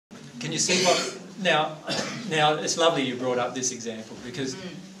Can you see what... Now, it's lovely you brought up this example, because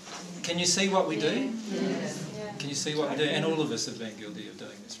can you see what we do? Yes. Can you see what we do? And all of us have been guilty of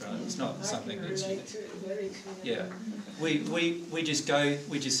doing this, right? It's not something that's unique. Yeah. We just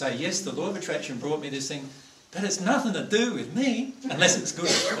say, yes, the law of attraction brought me this thing, but it's nothing to do with me, unless it's good,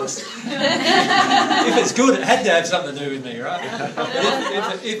 of course. If it's good, it had to have something to do with me, right?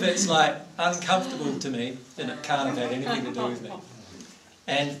 If it's like uncomfortable to me, then it can't have had anything to do with me.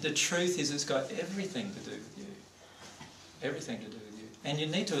 And the truth is, it's got everything to do with you. Everything to do with you. And you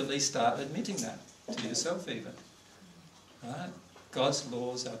need to at least start admitting that to yourself even. Right? God's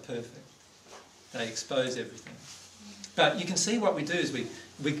laws are perfect. They expose everything. But you can see what we do is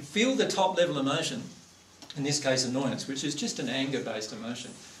we feel the top level emotion, in this case annoyance, which is just an anger-based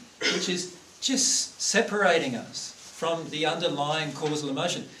emotion, which is just separating us from the underlying causal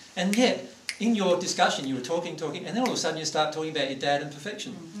emotion. And yet, in your discussion, you were talking, and then all of a sudden you start talking about your dad and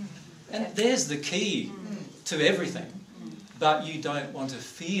perfection. And there's the key to everything, but you don't want to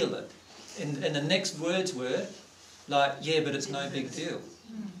feel it. And the next words were like, yeah, but it's no big deal.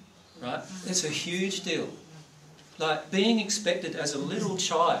 Right? It's a huge deal. Like being expected as a little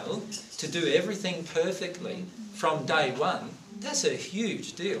child to do everything perfectly from day one, that's a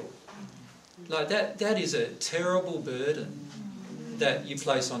huge deal. Like that is a terrible burden that you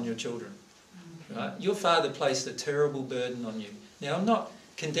place on your children. Right? Your father placed a terrible burden on you. Now, I'm not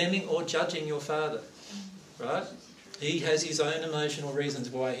condemning or judging your father. Right? He has his own emotional reasons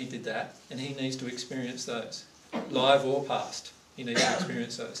why he did that, and he needs to experience those. Live or past, he needs to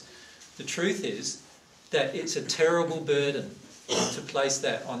experience those. The truth is that it's a terrible burden to place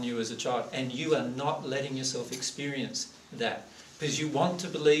that on you as a child, and you are not letting yourself experience that because you want to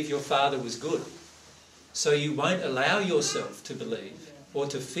believe your father was good. So you won't allow yourself to believe or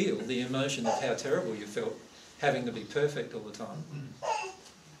to feel the emotion of how terrible you felt having to be perfect all the time.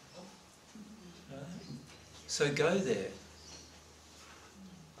 So go there.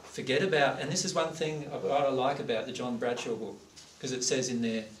 Forget about, and this is one thing I like about the John Bradshaw book, because it says in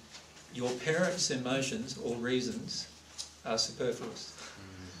there, your parents' emotions or reasons are superfluous.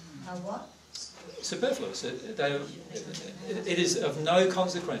 Are what? Superfluous. It is of no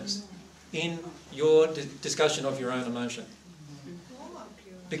consequence in your discussion of your own emotion.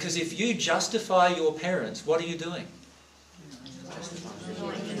 Because if you justify your parents, what are you doing?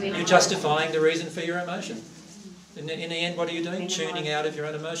 You're justifying the reason for your emotion. In the end, what are you doing? Tuning out of your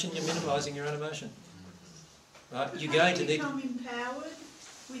own emotion. You're minimising your own emotion. Right? You're going to need... become empowered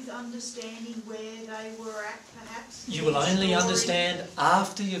with understanding where they were at, perhaps? You will only understand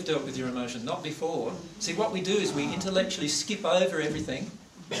after you've dealt with your emotion, not before. See, what we do is we intellectually skip over everything,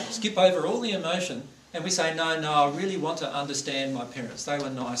 skip over all the emotion, and we say, no, I really want to understand my parents. They were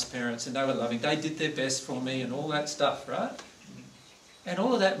nice parents and they were loving. They did their best for me and all that stuff, right? And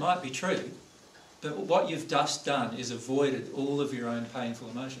all of that might be true, but what you've just done is avoided all of your own painful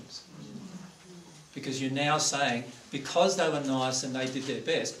emotions. Because you're now saying, because they were nice and they did their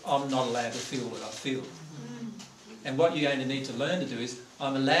best, I'm not allowed to feel what I feel. And what you're going to need to learn to do is,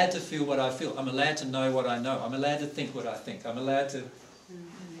 I'm allowed to feel what I feel. I'm allowed to know what I know. I'm allowed to think what I think. I'm allowed to...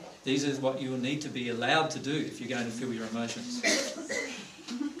 These are what you will need to be allowed to do if you're going to feel your emotions.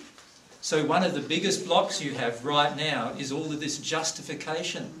 So one of the biggest blocks you have right now is all of this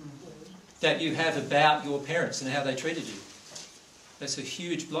justification that you have about your parents and how they treated you. That's a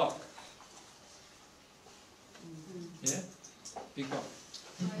huge block. Yeah? Big block.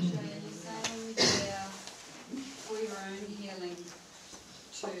 Are you saying there for your own healing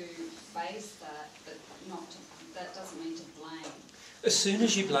to face that, but not to, that doesn't mean to blame? As soon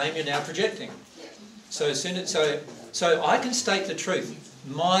as you blame, you're now projecting. Yeah. So so I can state the truth.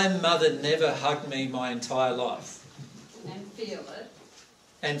 My mother never hugged me my entire life. And feel it.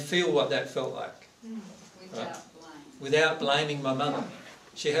 And feel what that felt like. Without right? blame. Without blaming my mother.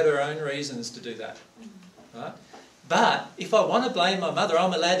 She had her own reasons to do that. Right? But if I want to blame my mother,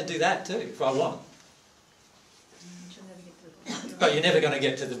 I'm allowed to do that too, if I want. But you're never going to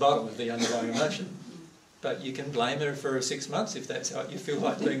get to the bottom of the underlying emotion. But you can blame her for 6 months if that's what you feel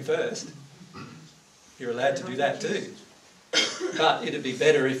like doing first. You're allowed to do that too. But it'd be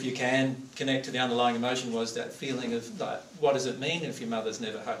better if you can connect to the underlying emotion was that feeling of, like, what does it mean if your mother's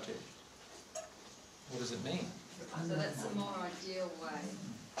never hugged you? What does it mean? So that's a more ideal way.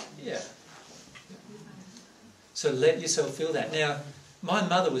 Yeah. So let yourself feel that. Now, my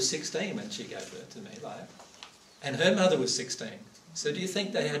mother was 16 when she gave birth to me, like, and her mother was 16. So do you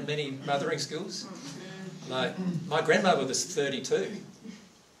think they had many mothering skills? Like, my grandmother was 32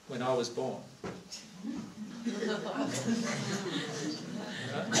 when I was born.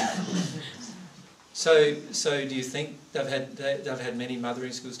 Right? So do you think they've had many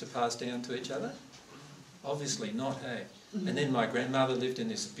mothering skills to pass down to each other? Obviously not, hey? And then my grandmother lived in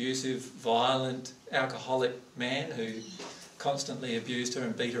this abusive, violent, alcoholic man who constantly abused her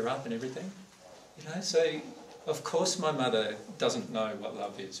and beat her up and everything. You know, so of course my mother doesn't know what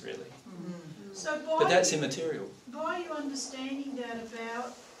love is really. So But that's immaterial. by you understanding that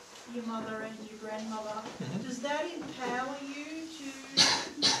about your mother and your grandmother, does that empower you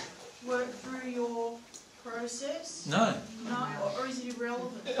to work through your process? No. No, or is it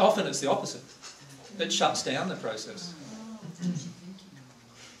irrelevant? Often it's the opposite. It shuts down the process.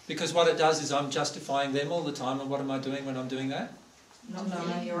 Because what it does is I'm justifying them all the time, and what am I doing when I'm doing that? No,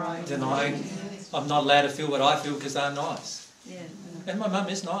 you're right. Denying I'm not allowed to feel what I feel because they're nice. Yeah. And my mum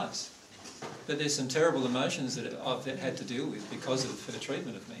is nice. But there's some terrible emotions that I've had to deal with because of her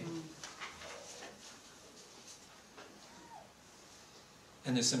treatment of me.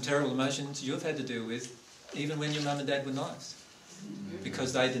 And there's some terrible emotions you've had to deal with even when your mum and dad were nice.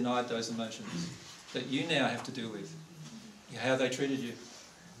 Because they denied those emotions that you now have to deal with. How they treated you.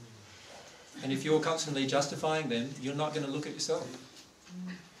 And if you're constantly justifying them, you're not going to look at yourself.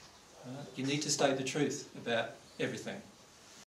 Right? You need to state the truth about everything.